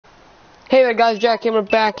Hey there guys, Jack Gamer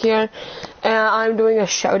back here, and I'm doing a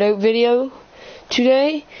shout out video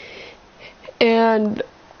today, and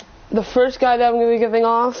the first guy that I'm going to be giving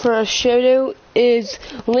off for a shout out is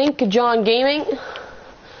Link John Gaming.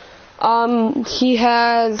 He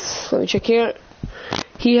has, let me check here,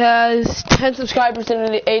 he has 10 subscribers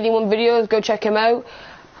and 81 videos. Go check him out.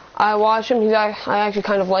 I watch him, I actually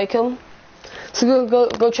kind of like him, so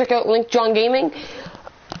go check out Link John Gaming.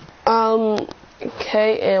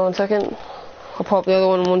 Okay, and 1 second. I'll pull up the other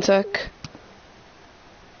one in 1 sec.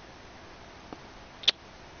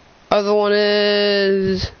 Other one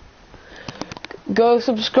is, go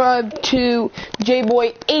subscribe to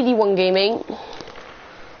JBoy81 Gaming.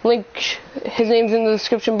 Link, his name's in the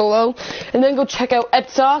description below. And then go check out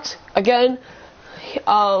EdSox. Again,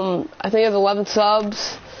 I think he has 11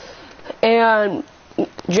 subs. And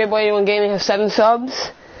JBoy81 Gaming has 7 subs.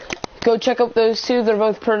 Go check out those two. They're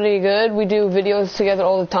both pretty good. We do videos together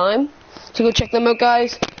all the time. So go check them out,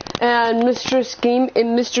 guys. And Mr.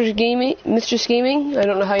 Scheming, I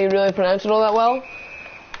don't know how you really pronounce it all that well.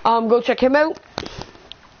 Go check him out.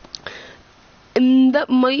 And that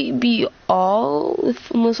might be all,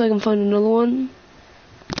 unless I can find another one.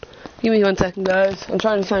 Give me 1 second, guys. I'm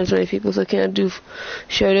trying to find so many people, so I can't do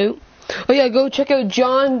shout out. Oh yeah, go check out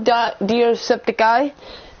John.Deercepticeye,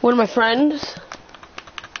 one of my friends.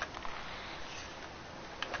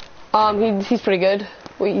 He's pretty good.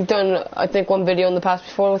 We've done, I think, one video in the past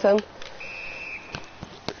before with him.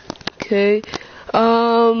 Okay.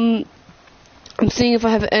 I'm seeing if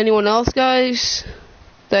I have anyone else, guys,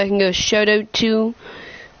 that I can go shout out to.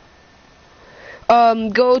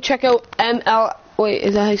 Go check out wait,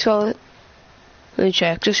 is that how you spell it? Let me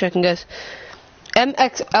check. Just checking, guys.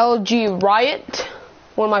 MXLG Riot.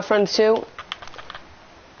 One of my friends, too.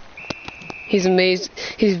 He's amazing.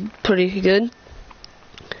 He's pretty good.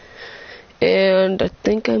 And I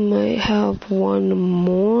think I might have one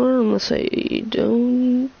more, unless I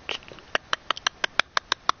don't.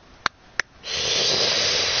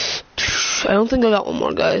 I don't think I got one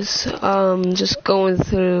more, guys. Just going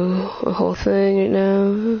through the whole thing right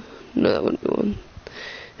now. No, that wouldn't be one.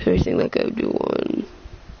 Everything like I would do one.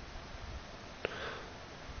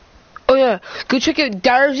 Oh yeah, go check out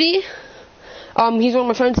Darzy. He's one of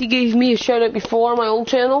my friends. He gave me a shout out before on my old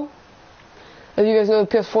channel. If you guys know the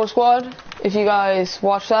PS4 Squad, if you guys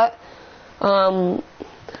watch that,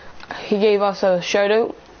 he gave us a shout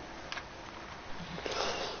out.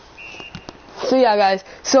 So yeah, guys,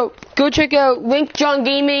 so go check out Link John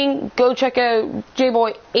Gaming, go check out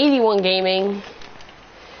JBoy81 Gaming,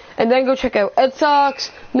 and then go check out EdSox,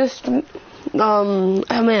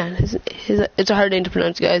 oh man, it's a hard name to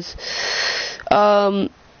pronounce, guys.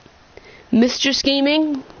 Mr.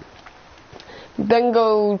 Scheming. Then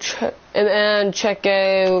go and check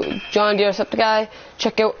out John.Deercepticeye,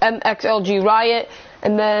 check out MXLG Riot,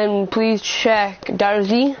 and then please check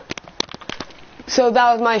Darzy. So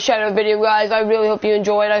that was my shout out video, guys. I really hope you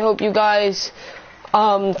enjoyed. I hope you guys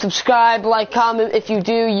subscribe, like, comment. If you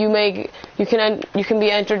do, you can be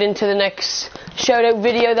entered into the next shout out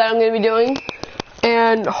video that I'm going to be doing.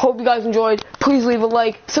 And hope you guys enjoyed. Please leave a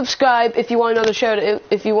like, subscribe if you want another shout out,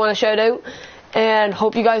 if you want a shout out, and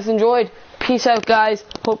hope you guys enjoyed. Peace out, guys.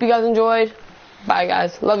 Hope you guys enjoyed. Bye,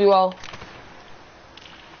 guys. Love you all.